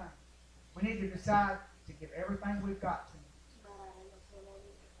same thing. We need to decide to give everything we've got to Him.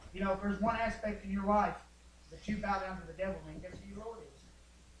 You know, if there's one aspect in your life that you bow down to the devil in, guess who your Lord is?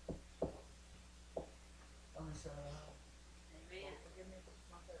 Don't it say, Amen. forgive me if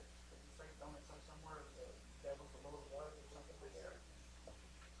it's not there. Don't it say somewhere the devil's the Lord of the earth or something like that?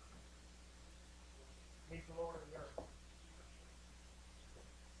 He's the Lord of the earth.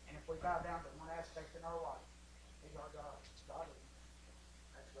 And if we bow down to one aspect in our life, He's our God. God is.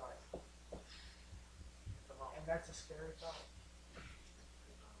 That's right. Come on. And that's a scary thought.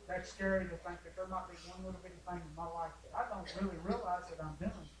 That's scary to think that there might be one little bitty thing in my life that I don't really realize that I'm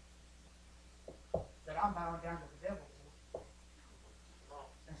doing, that I'm bowing down to the devil for,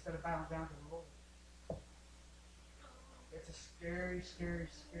 instead of bowing down to the Lord. It's a scary, scary,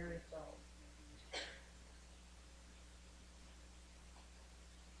 scary thought.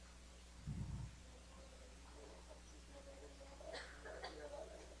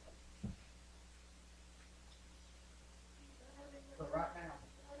 But right now,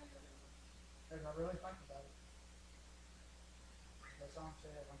 as I really think about it, the song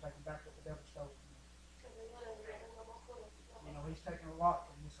says, I'm taking back what the devil stole from me. You know, he's taken a lot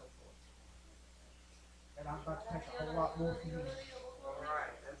from me so far. And I'm about to take a whole lot more from him. All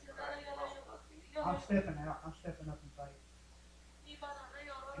right. That's right. Come on. I'm stepping out. I'm stepping up in faith.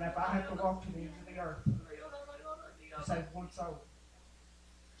 And if I have to walk to the ends of the earth to save one soul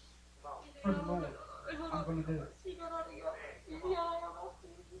for the Lord, I'm going to do it.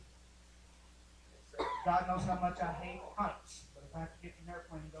 God knows how much I hate heights, but if I have to get in an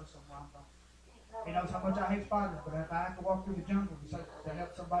airplane and go somewhere, I'm going. He knows how much I hate spiders, but if I have to walk through the jungle to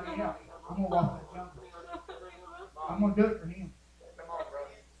help somebody out, I'm going to walk in the jungle. I'm going to do it for Him. Come on,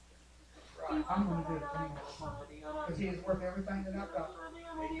 brother. I'm going to do it for Him. Because He is worth everything that I've got.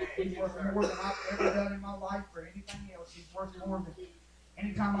 He's worth more than I've ever done in my life or anything else. He's worth more than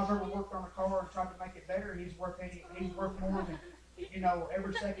anytime I've ever worked on a car and tried to make it better. He's worth more than, you know,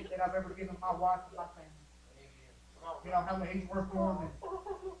 every second that I've ever given my wife and my family. You know, how He's worth more than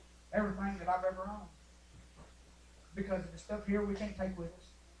everything that I've ever owned. Because the stuff here we can't take with us.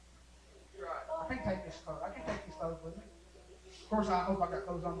 I can't take this clothes. I can't take these clothes with me. Of course, I hope I got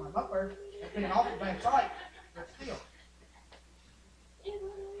clothes on when I'm up there. It's been an awful bad sight, but still.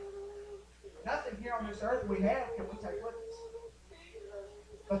 Nothing here on this earth we have can we take with us.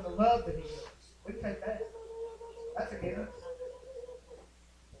 But the love that He gives, we can take that. That's a given.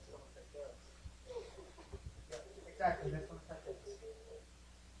 Exactly, that's what it's take us.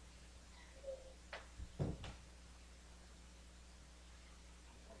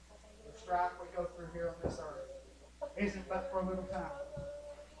 The strife we go through here on this earth isn't but for a little time.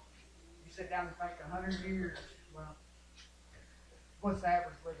 You sit down and think 100 years, well, what's the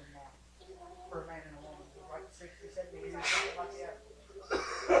average living now for a man and a woman? Like 60, 70 years, something like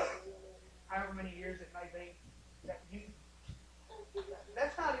that. However many years it may be, that you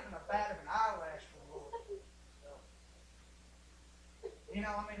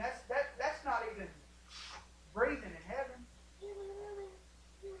I mean, that's not even breathing in heaven,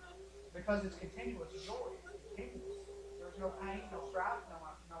 because it's continuous joy. It's continuous. There's no pain, no strife,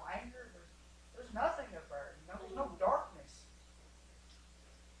 no anger. There's nothing up there. You know, there's no darkness.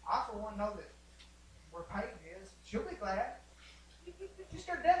 I, for one, know that where Peyton is, she'll be glad. She's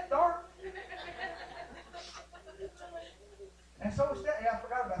scared to death dark. And so is Stephanie. Yeah, I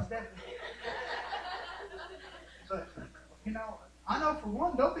forgot about Stephanie. But, you know, I know for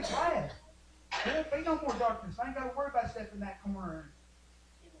one, they'll be glad. There won't be no more darkness. I ain't got to worry about stepping in that corner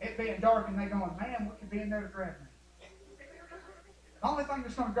and it being dark and they going, man, what could be in there to grab me? The only thing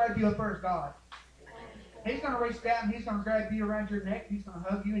that's going to grab you up there is God. He's going to reach down, he's going to grab you around your neck, he's going to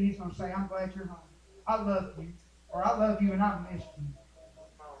hug you, and he's going to say, I'm glad you're home. I love you. Or I love you and I missed you.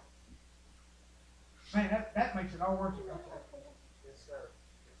 Man, that makes it all worth it. Yes, sir.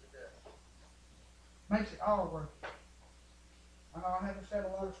 Yes, it does. Makes it all worth it. I know I haven't said a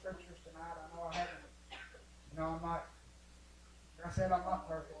lot of scriptures tonight. I know I haven't. You know, I'm not, like I said, I'm not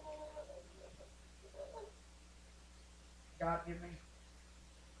perfect. God, give me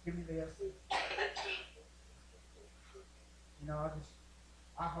this. You know,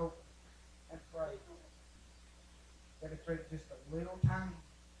 I hope and pray that if there's just a little tiny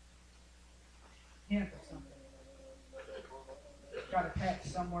hint of something got attached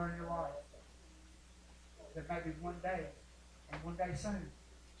somewhere in your life, that maybe one day, and one day soon,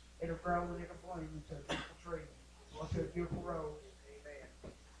 it'll grow and it'll bloom into a beautiful tree or to a beautiful rose. Amen.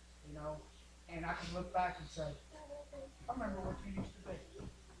 You know, and I can look back and say, I remember what you used to be.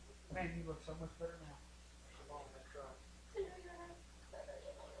 Man, you look so much better now. Come on, that's right.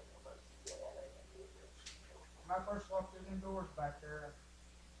 When I first walked through them doors back there,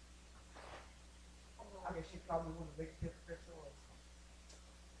 I guess you'd call me one of the biggest hypocrites there was.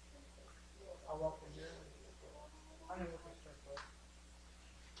 I walked in here and I knew what this church was.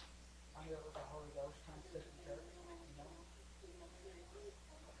 I knew it was a Holy Ghost kind of sitting church, you know.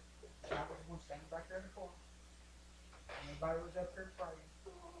 And I was the one standing back there in the corner. And everybody was up there praying,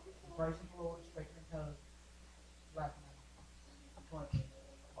 and praising the Lord, and speaking in tongues, laughing at him. I'm going,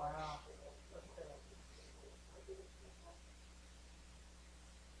 wow.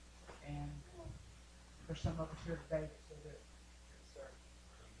 And there's some of us here today that still do it. Yes, sir.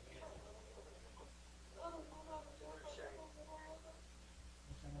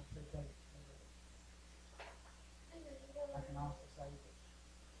 There's some of us here today that still do it. I can honestly say that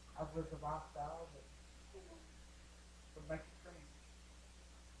I've lived a lifestyle that would make you cringe.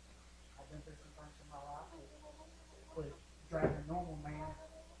 I've been through some things in my life that would drag a normal man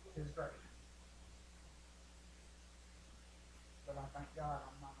to his grave. But I thank God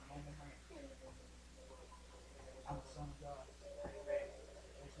I'm not a normal man. I'm the Son of God.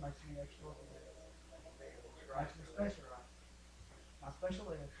 Which makes me extraordinary. Makes me special. My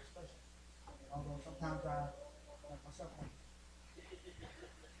special is special. Although sometimes I make myself one.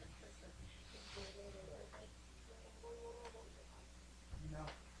 You know,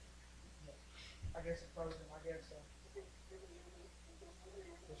 I guess in closing,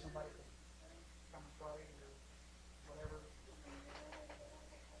 if somebody could come and pray or whatever,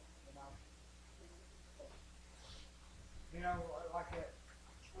 you know, like that.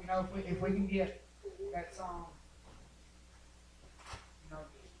 You know, if we can get that song, you know,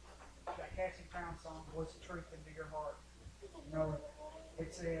 that Cassie Crown song, Voice of Truth into your heart. You know,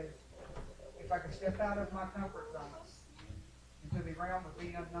 it says, if I could step out of my comfort zone into the realm of the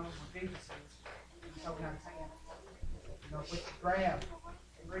unknown where Jesus is, and hold out his hand. You know, if we could grab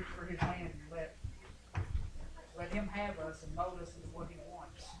and reach for his hand and let him have us and mold us into what he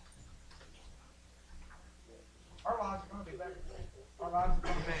wants, our lives are going to be better. Our lives are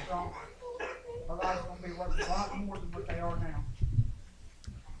going to be stronger. Our lives are going to be worth a lot more than what they are now.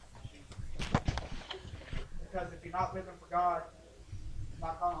 Because if you're not living for God, I'm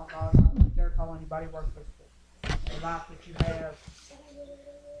not calling on God, I don't dare call anybody worthless. The life that you have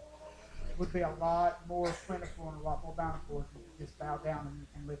would be a lot more plentiful and a lot more bountiful if you could just bow down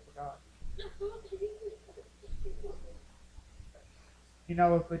and live for God. You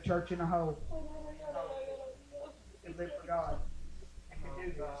know, if the church in a whole could live for God and could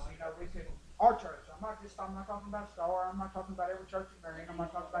do this, you know, we could, our church, I'm not talking about Star, I'm not talking about every church in Marion, I'm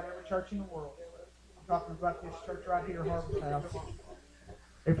not talking about every church in the world. I'm talking about this church right here, Harvest House.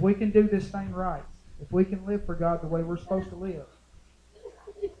 If we can do this thing right, if we can live for God the way we're supposed to live,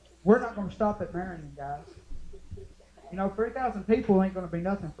 we're not going to stop at Marion, guys. You know, 3,000 people ain't going to be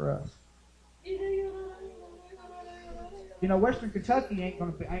nothing for us. You know, Western Kentucky ain't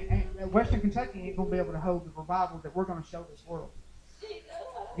going to be able to hold the revival that we're going to show this world.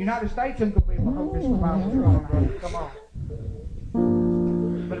 The United States ain't going to be able to hold this revival. Come on.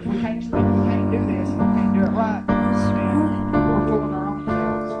 But if we can't do this, and we can't do it right, then we're fooling our own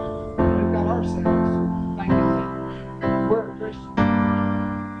selves. We've got ourselves thinking that we're a Christian.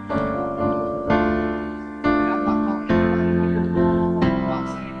 And I'm not calling anybody here. I'm not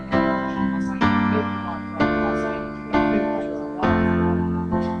saying you're not a Christian. I'm not saying you live your life right. I'm not saying that you don't do things in life right.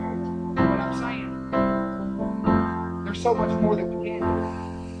 But I'm saying there's so much more that we can do.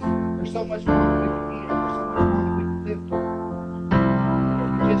 There's so much more that we can give. There's so much more that we can live for.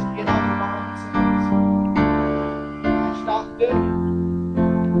 Just get off of our own selves and stop doing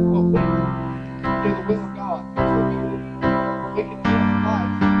what we do the will of God. That's what we do. We can live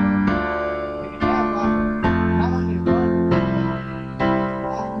life. We can have life not only abundant, life.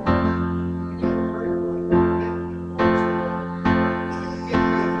 We can have a greater life. If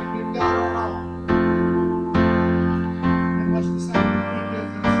we give God our all, and much the same when He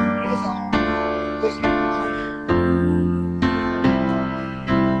gives us His all, we can continue.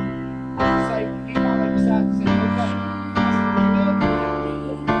 He finally decided to say, okay,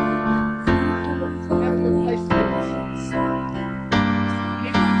 have a good place to live. He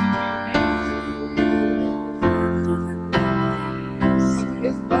puts it in your hands. It's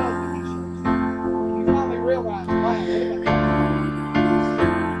His love that He shows you. You finally realize, wow, what about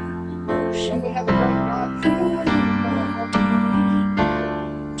that? Don't we have a great God that doesn't have to come and work with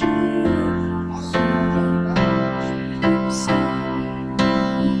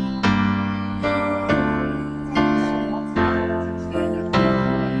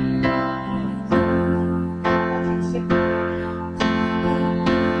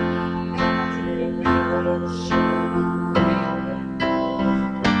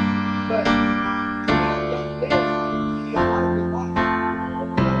but don't live. You don't have a good life.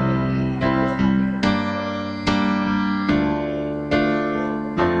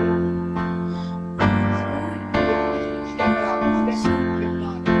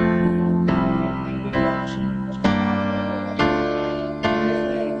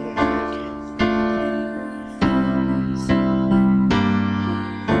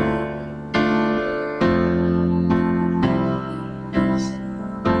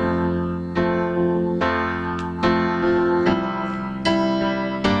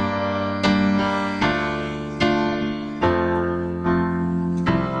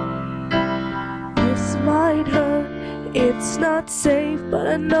 It's not safe, but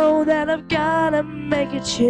I know that I've gotta make a change.